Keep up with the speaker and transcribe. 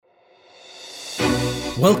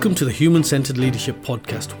Welcome to the Human Centered Leadership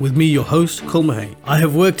Podcast with me, your host, Cul Mahay. I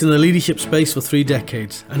have worked in the leadership space for 3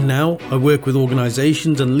 decades, and now I work with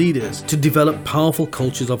organizations and leaders to develop powerful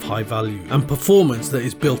cultures of high value and performance that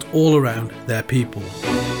is built all around their people.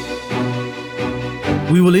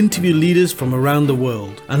 We will interview leaders from around the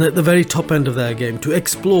world and at the very top end of their game to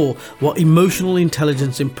explore what emotional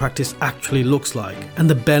intelligence in practice actually looks like and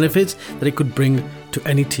the benefits that it could bring to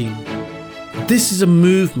any team. This is a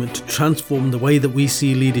movement to transform the way that we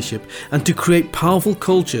see leadership and to create powerful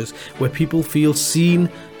cultures where people feel seen,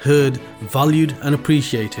 heard, valued and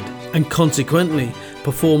appreciated, and consequently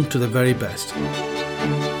perform to the very best.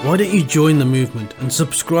 Why don't you join the movement and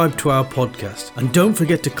subscribe to our podcast? And don't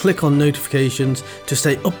forget to click on notifications to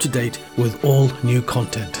stay up to date with all new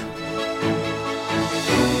content.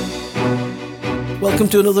 Welcome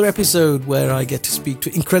to another episode where I get to speak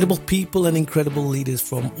to incredible people and incredible leaders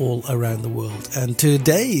from all around the world. And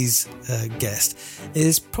today's guest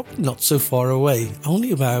is probably not so far away.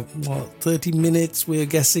 Only about, 30 minutes, we're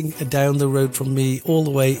guessing, down the road from me, all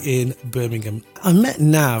the way in Birmingham. I met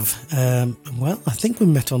Nav. I think we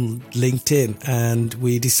met on LinkedIn, and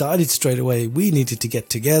we decided straight away we needed to get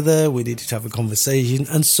together. We needed to have a conversation.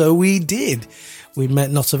 And so we did. We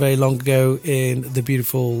met not so very long ago in the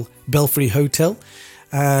beautiful Belfry Hotel,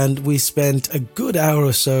 and we spent a good hour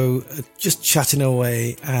or so just chatting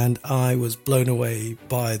away, and I was blown away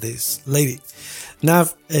by this lady.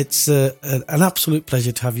 Nav, it's an absolute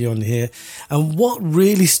pleasure to have you on here. And what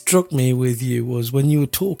really struck me with you was when you were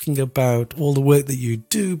talking about all the work that you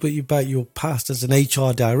do, but about your past as an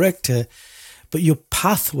HR director, but your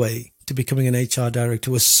pathway to becoming an HR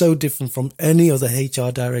director was so different from any other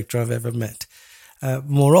HR director I've ever met.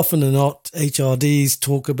 More often than not, HRDs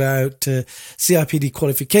talk about CIPD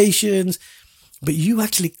qualifications, but you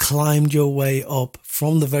actually climbed your way up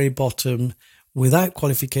from the very bottom without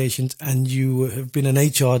qualifications, and you have been an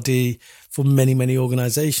HRD for many, many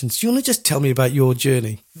organizations. Do you want to just tell me about your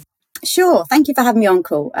journey? Sure. Thank you for having me on,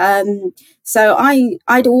 Cul. So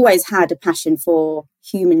I'd always had a passion for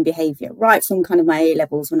human behavior, right from kind of my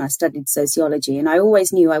A-levels when I studied sociology. And I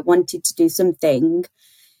always knew I wanted to do something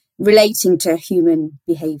relating to human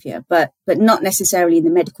behavior, but not necessarily in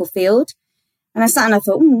the medical field. And I sat and I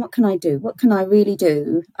thought, what can I do? What can I really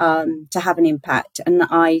do to have an impact? And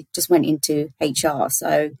I just went into HR.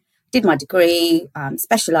 So did my degree,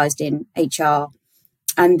 specialised in HR,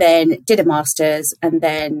 and then did a master's, and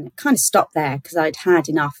then kind of stopped there because I'd had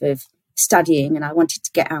enough of studying and I wanted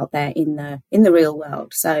to get out there in the real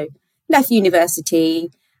world. So left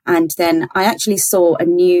university, and then I actually saw a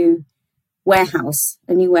new warehouse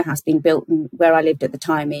being built where I lived at the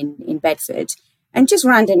time in Bedford. And just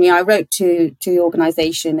randomly, I wrote to the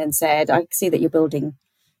organisation and said, I see that you're building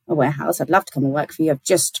a warehouse. I'd love to come and work for you. I've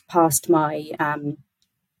just passed my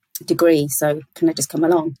degree, so can I just come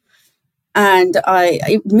along? And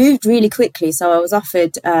it moved really quickly. So I was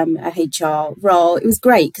offered a HR role. It was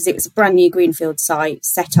great because it was a brand new greenfield site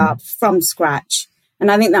set up from scratch. And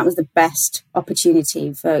I think that was the best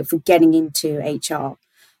opportunity for getting into HR.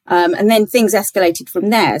 And then things escalated from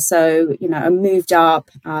there. So, I moved up,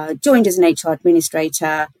 joined as an HR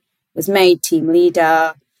administrator, was made team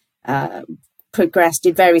leader, progressed,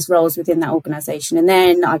 did various roles within that organisation. And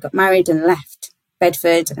then I got married and left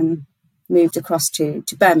Bedford and moved across to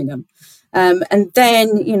Birmingham. And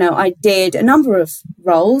then, I did a number of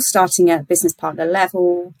roles, starting at business partner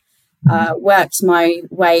level, worked my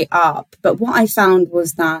way up. But what I found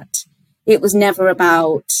was that it was never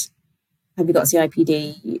about, have you got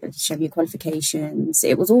CIPD? Show me your qualifications.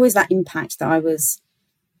 It was always that impact that I was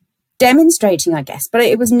demonstrating, I guess. But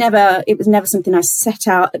it was never something I set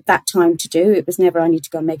out at that time to do. It was never I need to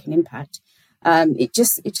go and make an impact. It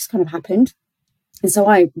just kind of happened. And so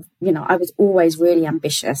I was always really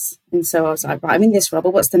ambitious. And so I was like, right, I'm in this role,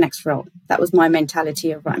 but what's the next role? That was my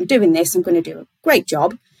mentality of, right, I'm doing this. I'm going to do a great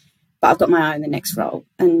job, but I've got my eye on the next role.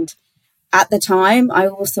 And at the time, I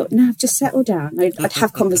always thought, no, just settle down. I'd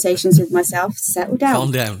have conversations with myself, settle down.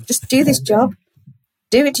 Calm down. Just do this job,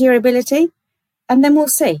 do it to your ability, and then we'll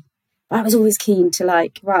see. But I was always keen to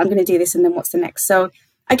right, I'm going to do this, and then what's the next? So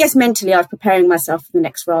I guess mentally I was preparing myself for the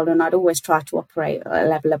next role, and I'd always try to operate at a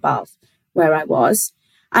level above where I was.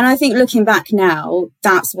 And I think looking back now,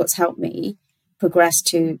 that's what's helped me progress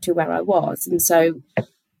to where I was. And so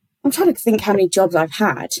I'm trying to think how many jobs I've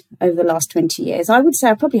had over the last 20 years. I would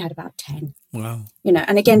say I probably had about 10. Wow.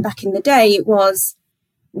 And again, back in the day, it was,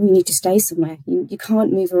 we need to stay somewhere. You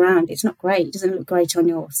can't move around. It's not great. It doesn't look great on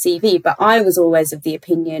your CV. But I was always of the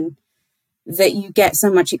opinion that you get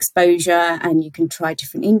so much exposure and you can try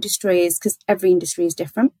different industries because every industry is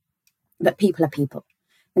different, but people are people.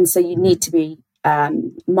 And so you need to be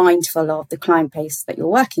mindful of the client base that you're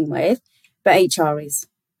working with. But HR is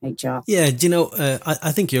HR. Yeah, do you know,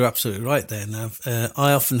 I think you're absolutely right there, Nav.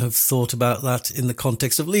 I often have thought about that in the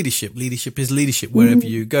context of leadership. Leadership is leadership wherever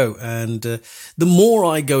you go. And the more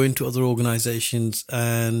I go into other organizations,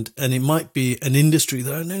 and it might be an industry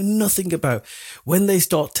that I know nothing about, when they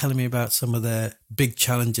start telling me about some of their big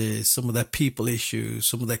challenges, some of their people issues,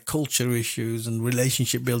 some of their culture issues and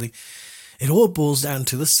relationship building, it all boils down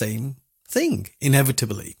to the same thing,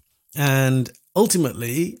 inevitably. And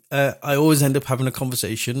ultimately, I always end up having a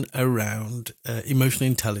conversation around emotional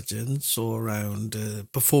intelligence, or around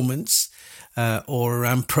performance, or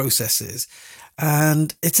around processes.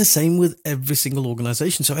 And it's the same with every single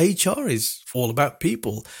organization. So HR is all about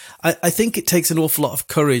people. I think it takes an awful lot of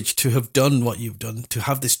courage to have done what you've done, to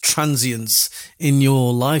have this transience in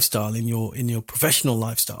your lifestyle, in your professional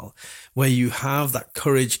lifestyle, where you have that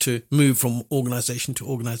courage to move from organization to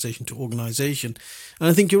organization to organization. And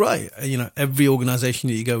I think you're right. You know, every organization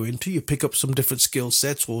that you go into, you pick up some different skill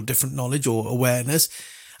sets or different knowledge or awareness,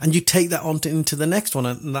 and you take that on into the next one,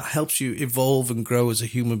 and that helps you evolve and grow as a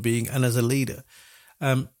human being and as a leader.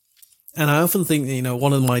 And I often think, you know,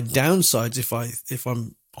 one of my downsides, if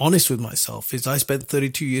I'm honest with myself, is I spent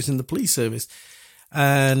 32 years in the police service.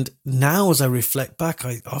 And now as I reflect back,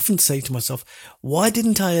 I often say to myself, why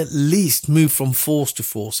didn't I at least move from force to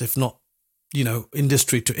force, if not, you know,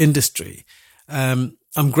 industry to industry?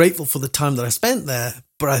 I'm grateful for the time that I spent there,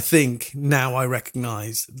 but I think now I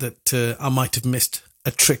recognize that I might have missed a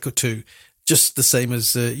trick or two, just the same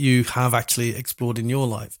as you have actually explored in your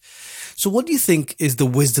life. So what do you think is the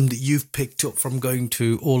wisdom that you've picked up from going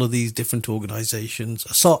to all of these different organizations,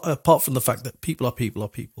 apart from the fact that people are people are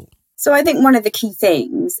people? So I think one of the key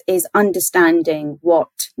things is understanding what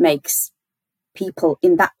makes people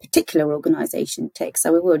in that particular organization tick.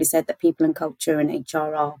 So we've already said that people and culture and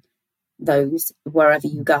HR are those wherever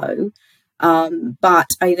you go. But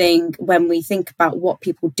I think when we think about what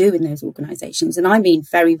people do in those organizations, and I mean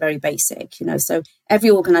very, very basic, you know, so every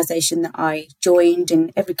organization that I joined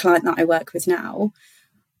and every client that I work with now,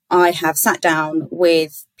 I have sat down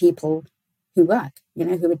with people who work, you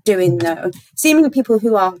know, who are doing seemingly people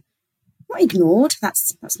who are not ignored.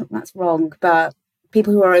 That's wrong, but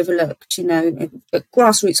people who are overlooked, you know, at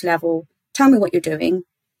grassroots level. Tell me what you're doing.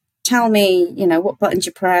 Tell me, you know, what buttons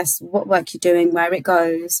you press, what work you're doing, where it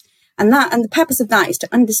goes. And the purpose of that is to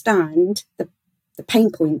understand the pain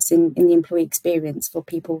points in the employee experience for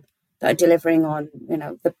people that are delivering on, you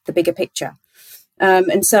know, the bigger picture.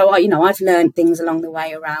 And so, I've learned things along the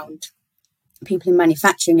way around people in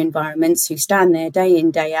manufacturing environments who stand there day in,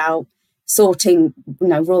 day out, sorting, you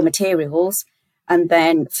know, raw materials. And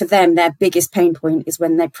then for them, their biggest pain point is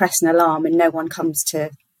when they press an alarm and no one comes to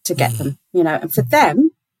get them, you know, and for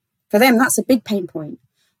them, that's a big pain point.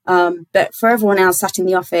 But for everyone else sat in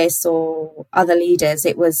the office or other leaders,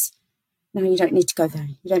 it was, no, you don't need to go there.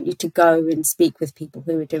 You don't need to go and speak with people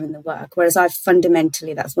who are doing the work. Whereas that's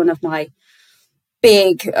one of my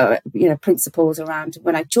big, principles around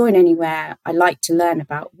when I join anywhere. I like to learn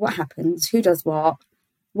about what happens, who does what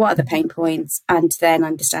are the pain points, and then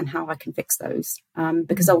understand how I can fix those.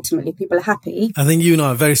 Because ultimately people are happy. I think you and I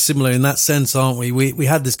are very similar in that sense, aren't we? We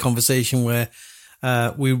had this conversation where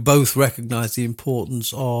we both recognize the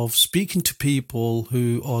importance of speaking to people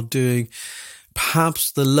who are doing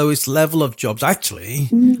perhaps the lowest level of jobs. Actually,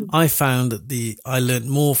 I found that I learned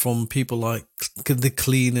more from people like the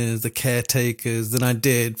cleaners, the caretakers, than I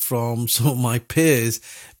did from some of my peers,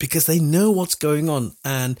 because they know what's going on.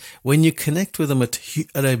 And when you connect with them at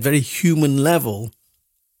a very human level,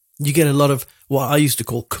 you get a lot of what I used to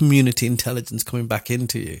call community intelligence coming back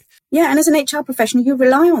into you. Yeah, and as an HR professional, you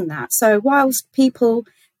rely on that. So whilst people,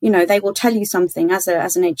 you know, they will tell you something as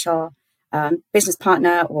an HR business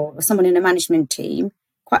partner or someone in a management team,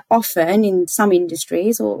 quite often in some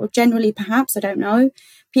industries or generally perhaps, I don't know,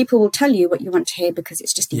 people will tell you what you want to hear because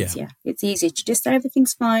it's just easier. Yeah. It's easier to just say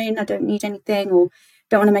everything's fine, I don't need anything, or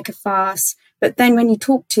don't want to make a fuss. But then when you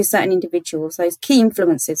talk to certain individuals, those key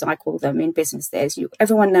influences, I call them in business,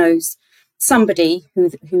 everyone knows somebody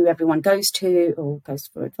who everyone goes to or goes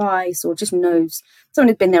for advice, or just knows someone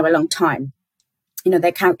who's been there a long time. You know,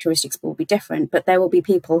 their characteristics will be different, but there will be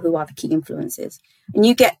people who are the key influences. And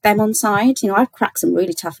you get them on side. You know, I've cracked some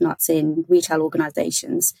really tough nuts in retail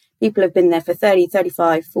organizations. People have been there for 30,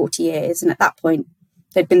 35, 40 years. And at that point,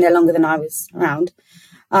 they'd been there longer than I was around.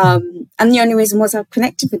 And the only reason was I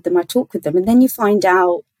connected with them, I talked with them. And then you find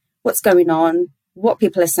out what's going on, what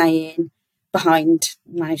people are saying behind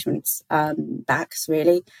management's backs,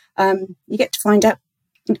 really. You get to find out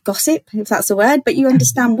gossip, if that's the word, but you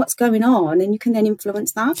understand what's going on and you can then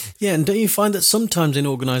influence that. Yeah, and don't you find that sometimes in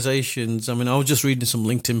organisations, I mean, I was just reading some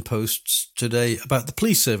LinkedIn posts today about the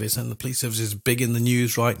police service, and the police service is big in the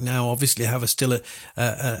news right now. Obviously, I have still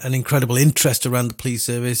an incredible interest around the police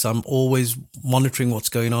service. I'm always monitoring what's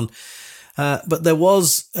going on. But there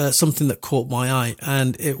was something that caught my eye,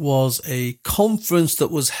 and it was a conference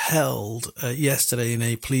that was held yesterday in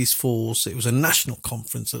a police force. It was a national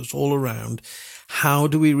conference that was all around how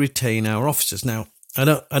do we retain our officers. Now, I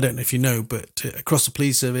don't know if you know, but across the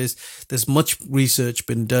police service, there's much research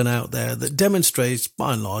been done out there that demonstrates,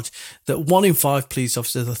 by and large, that 1 in 5 police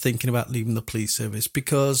officers are thinking about leaving the police service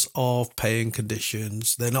because of pay and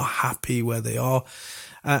conditions. They're not happy where they are.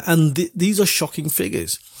 And these are shocking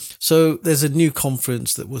figures. So there's a new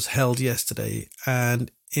conference that was held yesterday,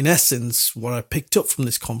 and in essence, what I picked up from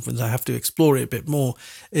this conference, I have to explore it a bit more,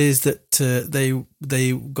 is that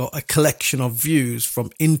they got a collection of views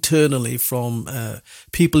from internally from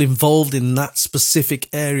people involved in that specific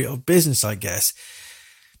area of business, I guess.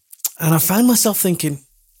 And I found myself thinking,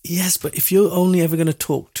 yes, but if you're only ever going to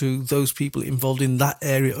talk to those people involved in that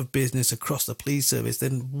area of business across the police service,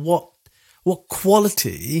 then what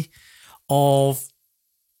quality of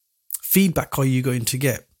feedback are you going to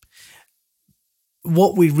get?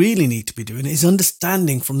 What we really need to be doing is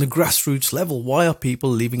understanding from the grassroots level, why are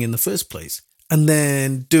people leaving in the first place? And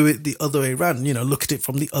then do it the other way around, look at it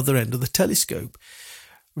from the other end of the telescope.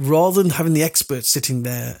 Rather than having the experts sitting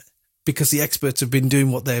there, because the experts have been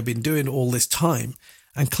doing what they've been doing all this time,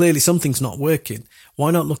 and clearly something's not working,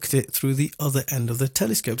 why not look at it through the other end of the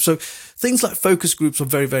telescope? So things like focus groups are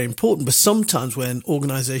very, very important, but sometimes when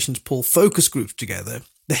organizations pull focus groups together,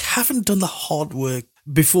 they haven't done the hard work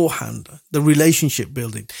beforehand, the relationship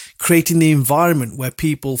building, creating the environment where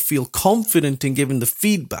people feel confident in giving the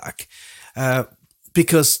feedback.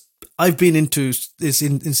 Because I've been into this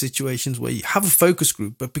in situations where you have a focus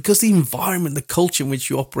group, but because the environment, the culture in which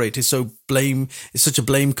you operate is such a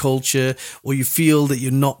blame culture, or you feel that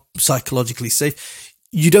you're not psychologically safe,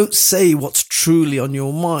 you don't say what's truly on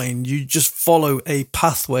your mind. You just follow a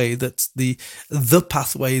pathway that's the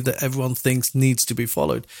pathway that everyone thinks needs to be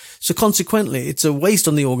followed. So consequently, it's a waste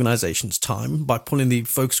on the organization's time by pulling the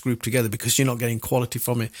focus group together because you're not getting quality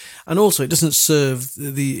from it. And also, it doesn't serve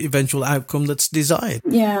the eventual outcome that's desired.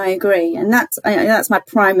 Yeah, I agree. And that's my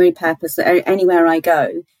primary purpose. Anywhere I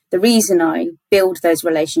go, the reason I build those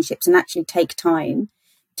relationships and actually take time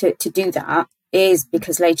to do that is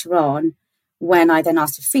because later on, when I then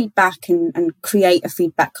ask for feedback and create a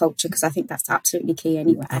feedback culture, because I think that's absolutely key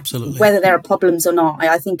anywhere. Absolutely. Whether there are problems or not,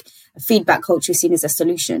 I think a feedback culture is seen as a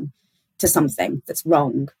solution to something that's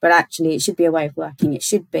wrong, but actually it should be a way of working. It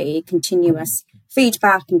should be continuous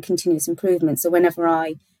feedback and continuous improvement. So whenever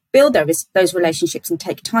I build those relationships and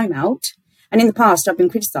take time out, and in the past I've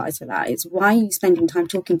been criticised for that, it's why are you spending time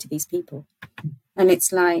talking to these people? And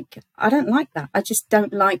it's like, I don't like that. I just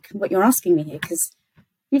don't like what you're asking me here, because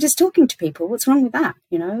you're just talking to people. What's wrong with that?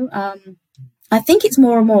 I think it's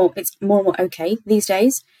more and more okay these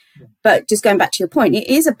days. But just going back to your point, it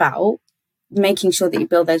is about making sure that you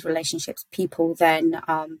build those relationships. People then,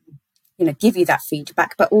 give you that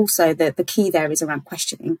feedback. But also the key there is around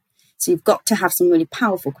questioning. So you've got to have some really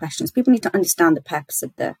powerful questions. People need to understand the purpose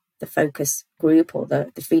of the focus group or the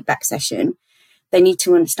feedback session. They need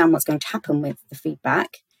to understand what's going to happen with the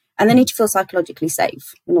feedback. And they need to feel psychologically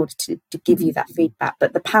safe in order to give you that feedback.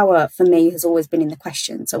 But the power for me has always been in the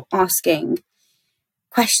questions. So asking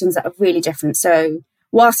questions that are really different. So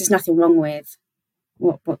whilst there's nothing wrong with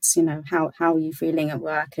what's, how are you feeling at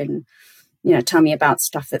work, and, tell me about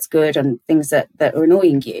stuff that's good and things that are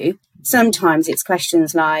annoying you. Sometimes it's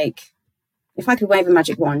questions like, if I could wave a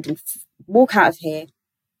magic wand and walk out of here,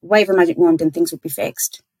 wave a magic wand and things would be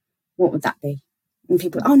fixed, what would that be? And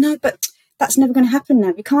people, oh no, but that's never going to happen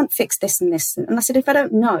now. We can't fix this and this. And I said, if I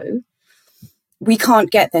don't know, we can't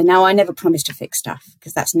get there. Now, I never promise to fix stuff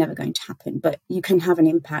because that's never going to happen. But you can have an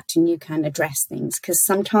impact and you can address things, because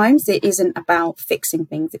sometimes it isn't about fixing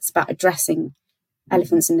things. It's about addressing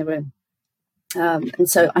elephants in the room. And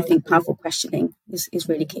so I think powerful questioning is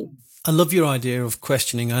really key. I love your idea of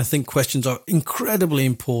questioning. I think questions are incredibly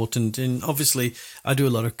important. And obviously, I do a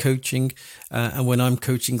lot of coaching. And when I'm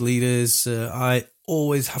coaching leaders, I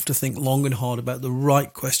always have to think long and hard about the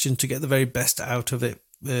right question to get the very best out of it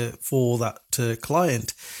for that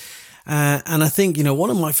client. And I think, one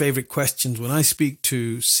of my favorite questions when I speak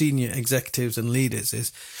to senior executives and leaders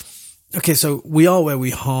is, okay, so we are where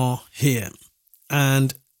we are here.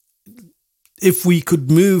 And if we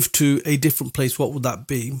could move to a different place, what would that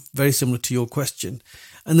be? Very similar to your question.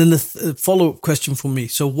 And then the follow-up question for me.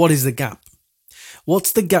 So what is the gap?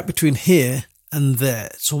 What's the gap between here and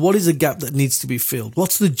there. So what is the gap that needs to be filled?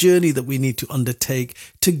 What's the journey that we need to undertake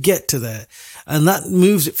to get to there? And that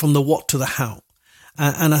moves it from the what to the how.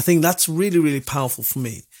 And I think that's really, really powerful for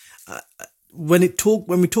me. When we talk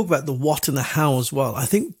about the what and the how as well, I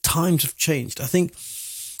think times have changed. I think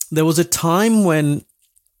there was a time when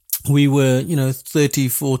we were, 30,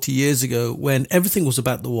 40 years ago, when everything was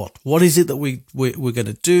about the what. What is it that we're going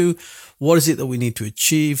to do? What is it that we need to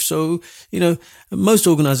achieve? So, most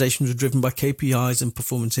organizations were driven by KPIs and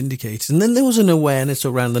performance indicators. And then there was an awareness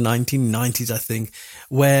around the 1990s, I think,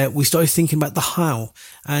 where we started thinking about the how.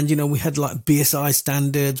 And, we had like BSI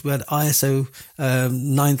standards, we had ISO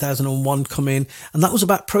 9001 come in, and that was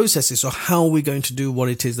about processes. So how are we going to do what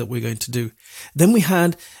it is that we're going to do? Then we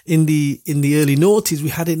had in the early noughties, we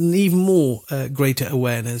had an even more greater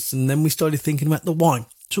awareness. And then we started thinking about the why.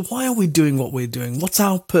 So why are we doing what we're doing? What's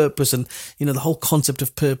our purpose? And, the whole concept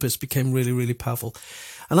of purpose became really, really powerful.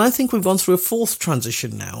 And I think we've gone through a fourth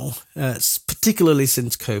transition now, particularly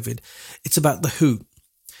since COVID. It's about the who.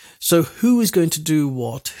 So who is going to do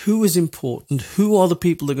what? Who is important? Who are the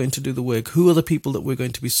people that are going to do the work? Who are the people that we're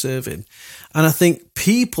going to be serving? And I think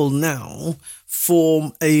people now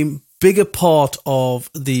form a bigger part of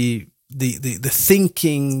the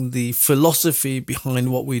thinking, the philosophy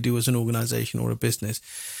behind what we do as an organization or a business.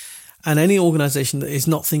 And any organization that is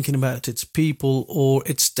not thinking about its people or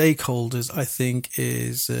its stakeholders, I think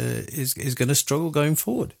is going to struggle going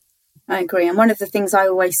forward. I agree. And one of the things I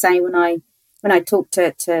always say when I talk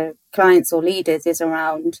to clients or leaders is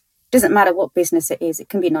around, doesn't matter what business it is. It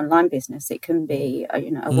can be an online business. It can be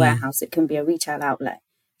a warehouse. It can be a retail outlet.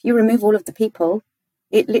 If you remove all of the people,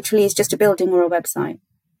 it literally is just a building or a website.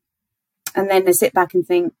 And then they sit back and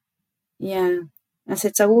think, yeah. I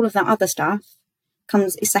said, so all of that other stuff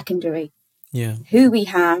is secondary. Yeah. Who we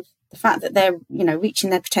have, the fact that they're, reaching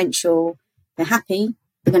their potential, they're happy,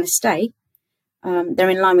 they're going to stay. They're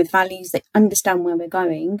in line with values, they understand where we're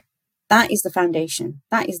going. That is the foundation.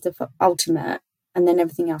 That is the ultimate. And then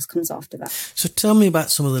everything else comes after that. So tell me about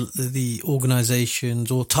some of the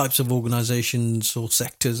organizations or types of organizations or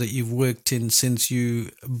sectors that you've worked in since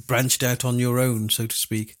you branched out on your own, so to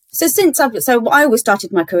speak. So I always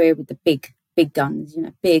started my career with the big guns,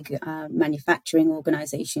 big manufacturing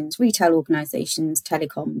organizations, retail organizations,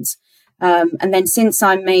 telecoms. And then since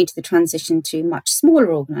I made the transition to much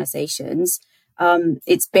smaller organizations,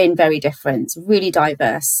 it's been very different, really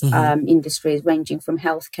diverse industries ranging from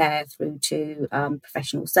healthcare through to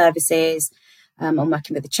professional services. I'm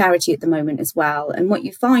working with a charity at the moment as well. And what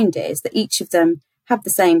you find is that each of them have the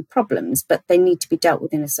same problems, but they need to be dealt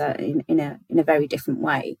with in a very different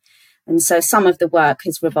way. And so some of the work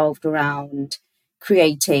has revolved around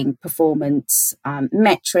creating performance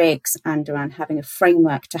metrics and around having a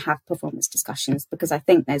framework to have performance discussions, because I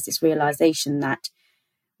think there's this realization that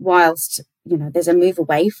whilst there's a move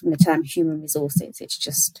away from the term human resources, it's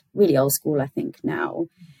just really old school, I think, now.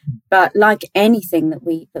 But like anything that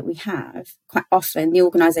we have, quite often the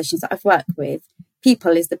organisations that I've worked with,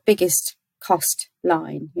 people is the biggest cost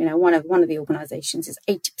line. One of the organisations is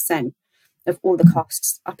 80% of all the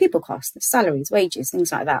costs are people costs, salaries, wages,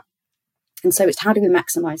 things like that. And so it's how do we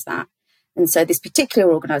maximise that? And so this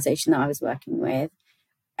particular organisation that I was working with,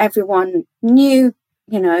 everyone knew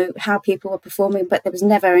how people were performing, but there was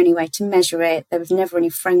never any way to measure it. There was never any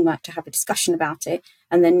framework to have a discussion about it.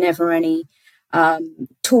 And then never any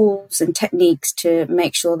tools and techniques to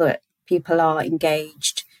make sure that people are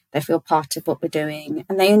engaged, they feel part of what we're doing,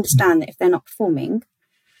 and they understand that if they're not performing,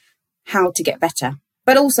 how to get better.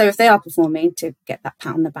 But also if they are performing, to get that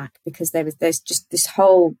pat on the back, because there's just this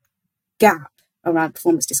whole gap around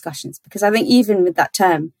performance discussions. Because I think even with that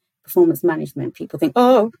term, performance management, people think,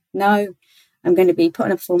 oh, no, I'm going to be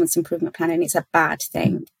putting a performance improvement plan and it's a bad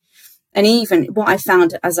thing. And even what I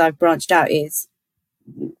found as I've branched out is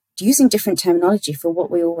using different terminology for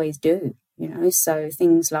what we always do, so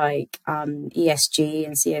things like ESG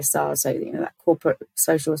and CSR, so that corporate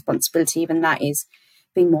social responsibility, even that is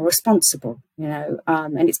being more responsible,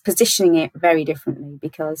 and it's positioning it very differently,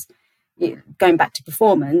 because going back to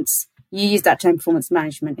performance, you use that term performance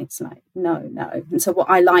management, it's like, no. And so what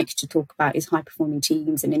I like to talk about is high performing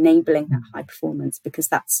teams and enabling that high performance, because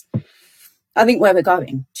that's, I think, where we're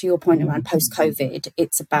going. To your point around post-COVID,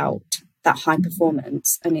 it's about that high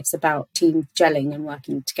performance and it's about team gelling and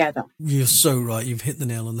working together. You're so right. You've hit the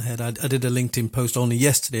nail on the head. I did a LinkedIn post only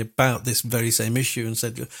yesterday about this very same issue and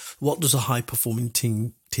said, what does a high performing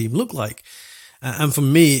team look like? And for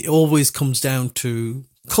me, it always comes down to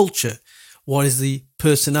culture. what is the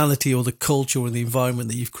personality or the culture or the environment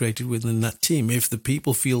that you've created within that team. If the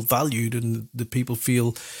people feel valued and the people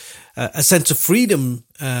feel a sense of freedom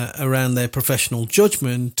around their professional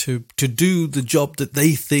judgment to do the job that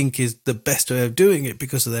they think is the best way of doing it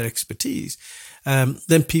because of their expertise,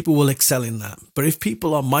 then people will excel in that. But if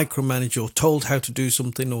people are micromanaged or told how to do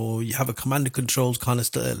something, or you have a command and controls kind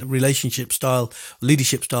of relationship style,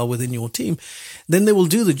 leadership style within your team, then they will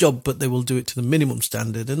do the job, but they will do it to the minimum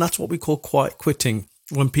standard. And that's what we call quiet quitting,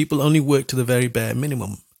 when people only work to the very bare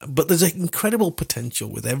minimum. But there's an incredible potential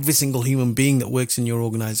with every single human being that works in your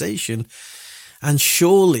organization. And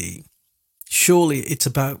surely it's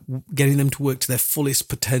about getting them to work to their fullest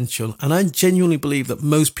potential. And I genuinely believe that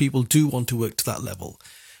most people do want to work to that level.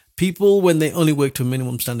 People, when they only work to a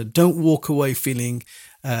minimum standard, don't walk away feeling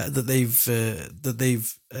that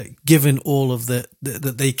they've given all of that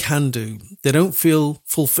they can do. They don't feel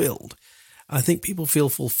fulfilled. I think people feel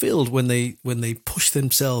fulfilled when they push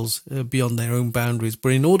themselves beyond their own boundaries.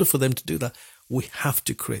 But in order for them to do that, we have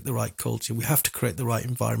to create the right culture. We have to create the right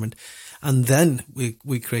environment. And then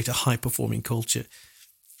we create a high-performing culture.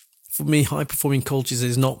 For me, high-performing cultures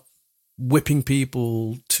is not whipping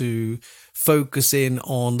people to focus in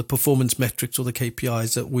on the performance metrics or the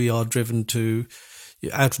KPIs that we are driven to,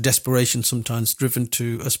 out of desperation sometimes, driven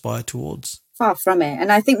to aspire towards. Far from it.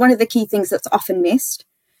 And I think one of the key things that's often missed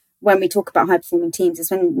when we talk about high-performing teams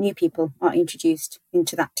is when new people are introduced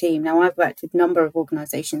into that team. Now, I've worked with a number of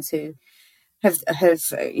organisations who have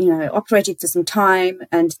operated for some time,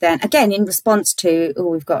 and then again in response to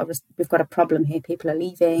we've got a problem here, people are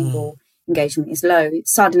leaving or engagement is low.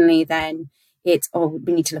 Suddenly, then it's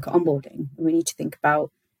we need to look at onboarding. We need to think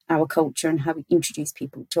about our culture and how we introduce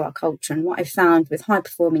people to our culture. And what I found with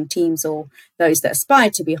high-performing teams, or those that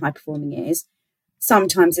aspire to be high-performing, is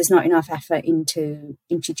sometimes there's not enough effort into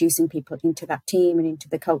introducing people into that team and into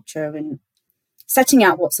the culture and setting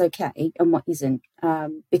out what's okay and what isn't.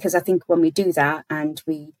 Because I think when we do that and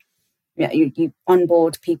you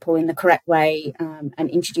onboard people in the correct way and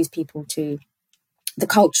introduce people to the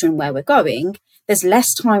culture and where we're going, there's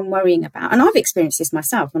less time worrying about, and I've experienced this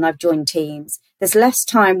myself when I've joined teams, there's less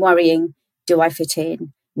time worrying, do I fit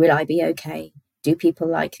in? Will I be okay? Do people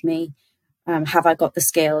like me? Have I got the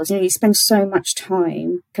skills? You spend so much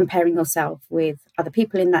time comparing yourself with other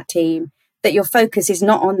people in that team that your focus is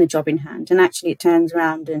not on the job in hand. And actually it turns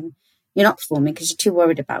around and you're not performing because you're too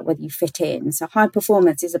worried about whether you fit in. So high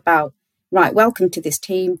performance is about, right, welcome to this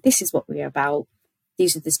team. This is what we're about.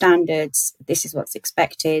 These are the standards. This is what's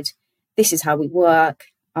expected. This is how we work.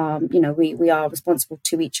 We are responsible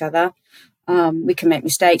to each other. We can make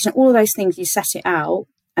mistakes and all of those things. You set it out.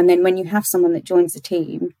 And then when you have someone that joins the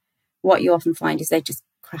team, what you often find is they just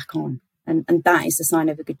crack on. And that is the sign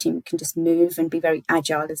of a good team. It can just move and be very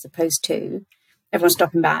agile, as opposed to everyone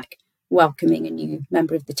stopping back, welcoming a new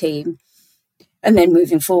member of the team, and then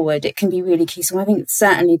moving forward. It can be really key. So I think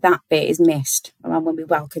certainly that bit is missed around when we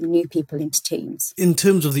welcome new people into teams. In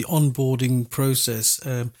terms of the onboarding process,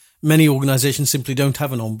 many organizations simply don't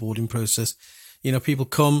have an onboarding process. People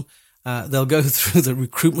come, they'll go through the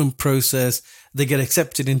recruitment process, they get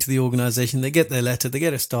accepted into the organization, they get their letter, they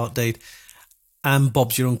get a start date, and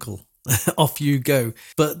Bob's your uncle. Off you go.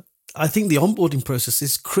 But I think the onboarding process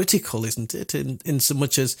is critical, isn't it? In so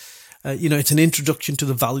much as, it's an introduction to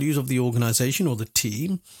the values of the organization or the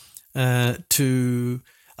team, to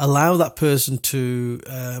allow that person to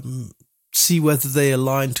see whether they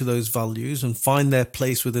align to those values and find their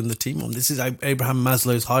place within the team. And this is Abraham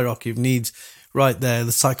Maslow's hierarchy of needs right there,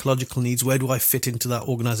 the psychological needs. Where do I fit into that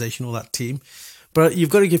organization or that team? But you've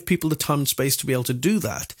got to give people the time and space to be able to do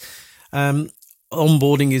that.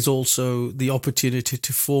 Onboarding is also the opportunity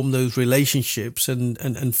to form those relationships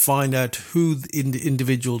and find out who the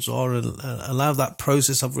individuals are, and allow that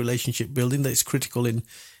process of relationship building that is critical in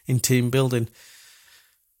team building.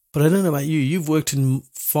 But I don't know about you. You've worked in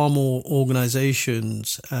far more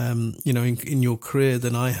organizations, in your career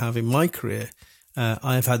than I have in my career.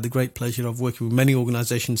 I have had the great pleasure of working with many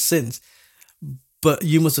organizations since. But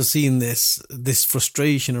you must have seen this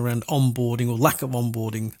frustration around onboarding or lack of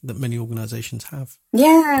onboarding that many organisations have.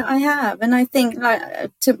 Yeah, I have. And I think,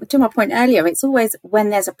 to my point earlier, it's always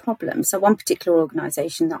when there's a problem. So one particular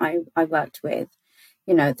organisation that I worked with,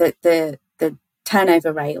 the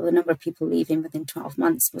turnover rate, or the number of people leaving within 12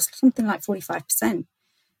 months, was something like 45%.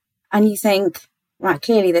 And you think, right,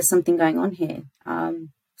 clearly there's something going on here. And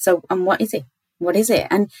what is it? What is it?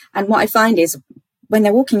 And what I find is when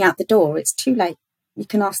they're walking out the door, it's too late. You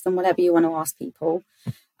can ask them whatever you want to ask people.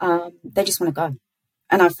 They just want to go.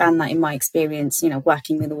 And I've found that in my experience,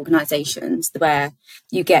 working with organisations where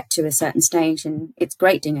you get to a certain stage and it's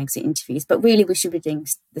great doing exit interviews, but really we should be doing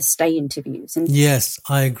the stay interviews. And yes,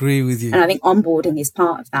 I agree with you. And I think onboarding is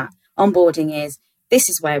part of that. Onboarding is, this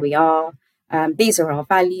is where we are. These are our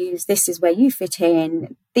values. This is where you fit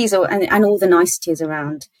in. These are, and all the niceties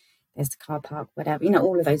around, there's the car park, whatever,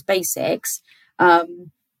 all of those basics. But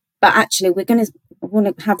actually,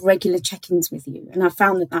 want to have regular check-ins with you. And I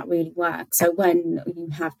found that really works. So when you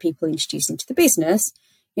have people introduced into the business,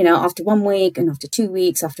 after 1 week and after 2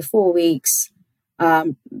 weeks, after 4 weeks,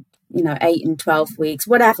 8 and 12 weeks,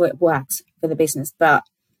 whatever, it works for the business. But,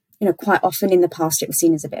 quite often in the past, it was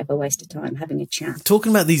seen as a bit of a waste of time having a chat.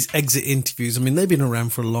 Talking about these exit interviews, I mean, they've been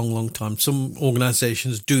around for a long, long time. Some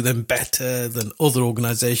organisations do them better than other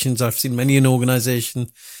organisations. I've seen many an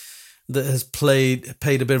organisation that has paid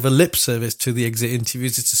a bit of a lip service to the exit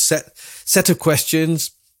interviews. It's a set of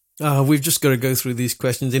questions. We've just got to go through these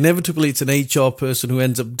questions. Inevitably, it's an HR person who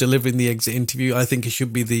ends up delivering the exit interview. I think it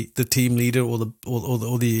should be the team leader or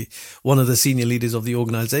the one of the senior leaders of the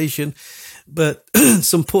organisation. But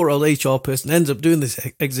some poor old HR person ends up doing this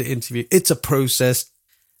exit interview. It's a process,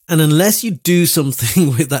 and unless you do something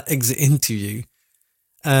with that exit interview,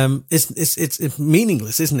 it's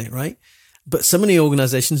meaningless, isn't it? Right? But so many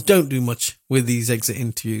organisations don't do much with these exit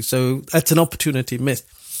interviews. So that's an opportunity missed.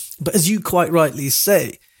 But as you quite rightly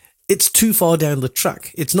say, it's too far down the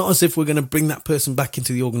track. It's not as if we're going to bring that person back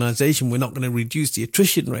into the organisation. We're not going to reduce the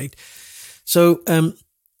attrition rate. So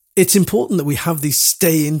it's important that we have these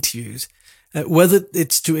stay interviews, whether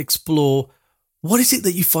it's to explore what is it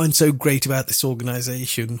that you find so great about this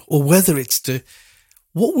organisation, or whether it's to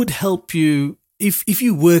what would help you if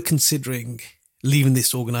you were considering leaving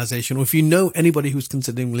this organisation, or if you know anybody who's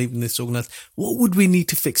considering leaving this organisation, what would we need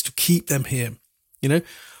to fix to keep them here?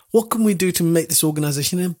 What can we do to make this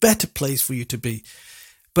organisation a better place for you to be?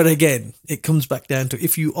 But again, it comes back down to,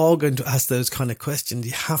 if you are going to ask those kind of questions,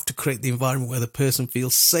 you have to create the environment where the person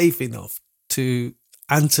feels safe enough to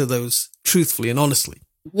answer those truthfully and honestly.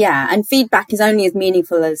 Yeah, and feedback is only as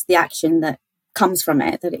meaningful as the action that comes from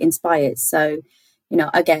it, that it inspires. So,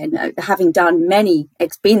 again, having done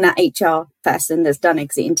being that HR person that's done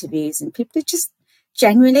exit interviews, and people just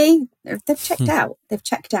generally, they've checked out. They've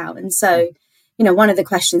checked out. And so, one of the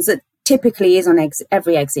questions that typically is on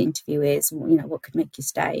every exit interview is, what could make you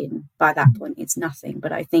stay? And by that point, it's nothing.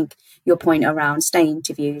 But I think your point around stay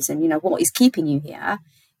interviews and, what is keeping you here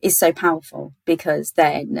is so powerful, because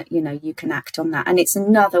then, you can act on that. And it's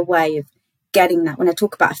another way of getting that. When I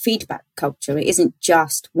talk about a feedback culture, it isn't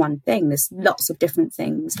just one thing. There's lots of different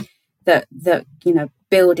things that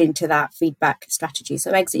build into that feedback strategy. So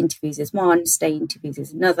exit interviews is one, stay interviews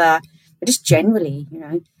is another, but just generally,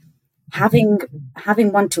 having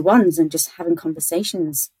one-to-ones and just having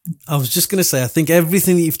conversations. I was just going to say, I think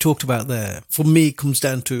everything that you've talked about there, for me, comes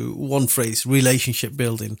down to one phrase: relationship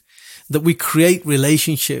building. That we create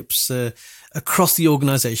relationships across the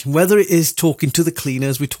organisation, whether it is talking to the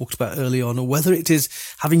cleaners we talked about early on, or whether it is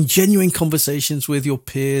having genuine conversations with your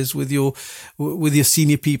peers, with your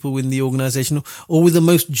senior people in the organisation, or with the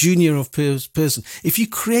most junior of person. If you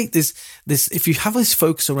create this, if you have this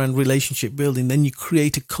focus around relationship building, then you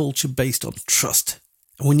create a culture based on trust.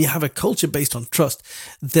 And when you have a culture based on trust,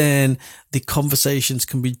 then the conversations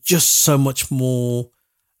can be just so much more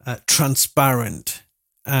transparent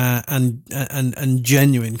and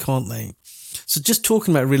genuine, can't they? So just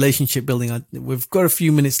talking about relationship building, we've got a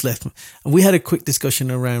few minutes left, and we had a quick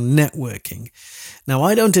discussion around networking. Now,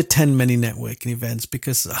 I don't attend many networking events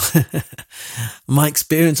because my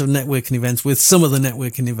experience of networking events, with some of the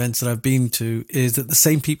networking events that I've been to, is that the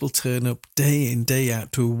same people turn up day in, day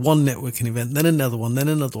out to one networking event, then another one,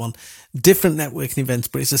 different networking events,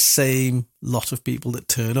 but it's the same lot of people that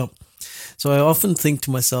turn up. So I often think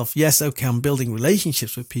to myself, yes, okay, I'm building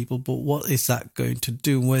relationships with people, but what is that going to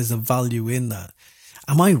do? Where's the value in that?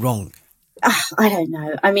 Am I wrong? I don't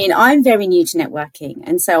know. I mean, I'm very new to networking,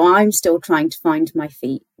 and so I'm still trying to find my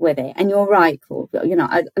feet with it. And you're right, Paul.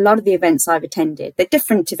 A lot of the events I've attended, they're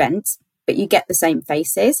different events, but you get the same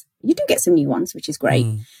faces. You do get some new ones, which is great.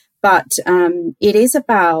 But it is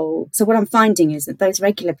about, so what I'm finding is that those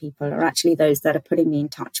regular people are actually those that are putting me in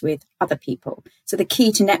touch with other people. So the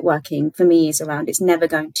key to networking for me is around,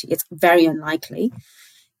 it's very unlikely,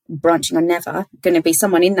 branching on never, going to be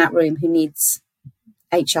someone in that room who needs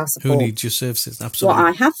HR support. Who needs your services, absolutely. What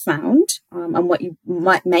I have found, and what you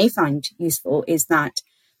may find useful, is that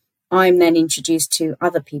I'm then introduced to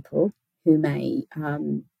other people who may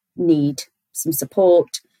need some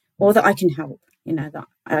support, or that I can help. That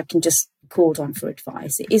I can just call on for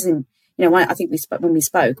advice. It isn't, I think when we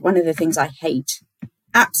spoke, one of the things I hate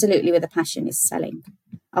absolutely with a passion is selling.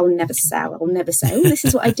 I'll never sell. I'll never say, oh, this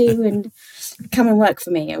is what I do and come and work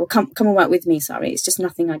for me, or come and work with me. Sorry, it's just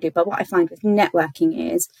nothing I do. But what I find with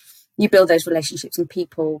networking is you build those relationships and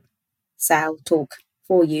people sell, talk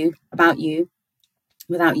for you, about you,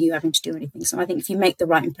 without you having to do anything. So I think if you make the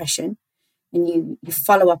right impression and you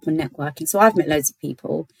follow up on networking. So I've met loads of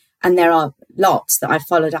people, and there are lots that I've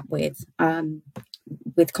followed up with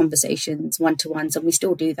conversations, one-to-ones, and we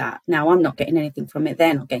still do that. Now, I'm not getting anything from it.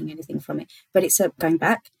 They're not getting anything from it. But it's going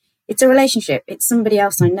back. It's a relationship. It's somebody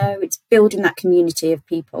else I know. It's building that community of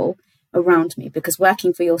people around me, because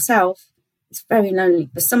working for yourself is very lonely.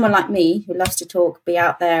 For someone like me who loves to talk, be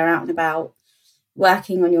out there, out and about,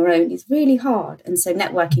 working on your own is really hard. And so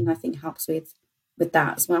networking, I think, helps with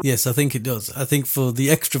that as well. Yes, I think it does. I think for the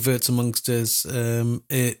extroverts amongst us,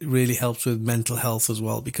 it really helps with mental health as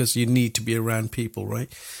well, because you need to be around people, right?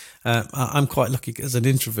 I'm quite lucky as an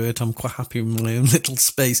introvert. I'm quite happy in my own little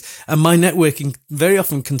space. And my networking very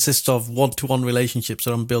often consists of one-to-one relationships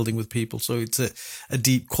that I'm building with people. So it's a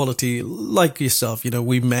deep quality, like yourself.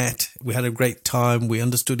 We met, we had a great time, we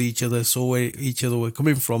understood each other, saw where each other were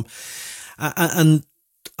coming from. And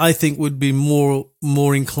I think would be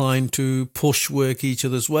more inclined to push work each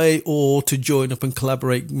other's way, or to join up and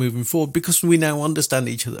collaborate moving forward, because we now understand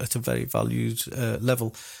each other at a very valued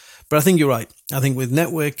level. But I think you're right. I think with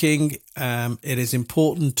networking, it is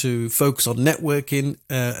important to focus on networking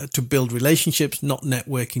to build relationships, not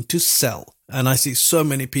networking to sell. And I see so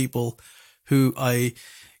many people who I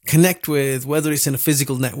connect with, whether it's in a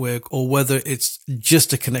physical network or whether it's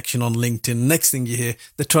just a connection on LinkedIn. Next thing you hear,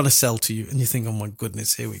 they're trying to sell to you, and you think, oh my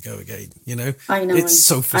goodness, here we go again. I know. It's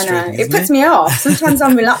so frustrating. It puts me off. Sometimes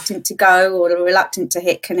I'm reluctant to go, or reluctant to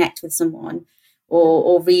hit connect with someone,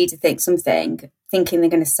 or read something, thinking they're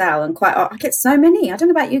going to sell. And I get so many. I don't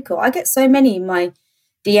know about you, Cole. I get so many in my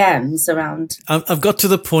DMs around. I've got to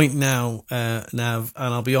the point now, Nav,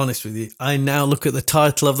 and I'll be honest with you. I now look at the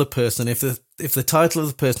title of the person. If the title of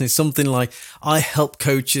the person is something like, I help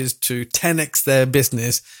coaches to 10x their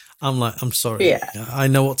business, I'm like, I'm sorry. Yeah. I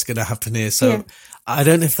know what's going to happen here. So I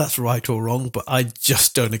don't know if that's right or wrong, but I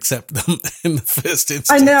just don't accept them in the first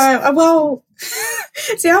instance. I know. Well,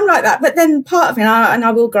 see, I'm like that. But then part of me, and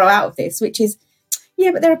I will grow out of this, which is,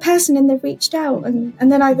 yeah, but they're a person and they've reached out. And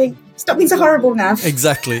then I think, stop being so horrible now.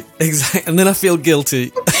 Exactly. And then I feel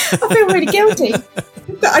guilty. I feel really guilty.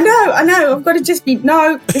 But I know. I've got to just be,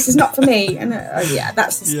 no, this is not for me. And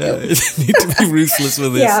that's the skill. Yeah, you need to be ruthless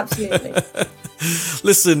with this. Yeah, absolutely.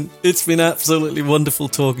 Listen, it's been absolutely wonderful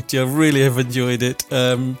talking to you. I really have enjoyed it.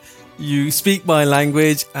 You speak my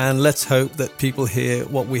language, and let's hope that people hear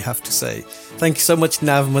what we have to say. Thank you so much,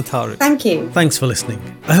 Nav Matharu. Thank you. Thanks for listening.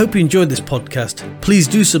 I hope you enjoyed this podcast. Please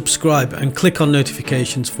do subscribe and click on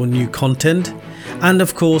notifications for new content. And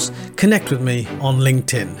of course, connect with me on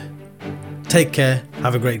LinkedIn. Take care.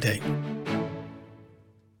 Have a great day.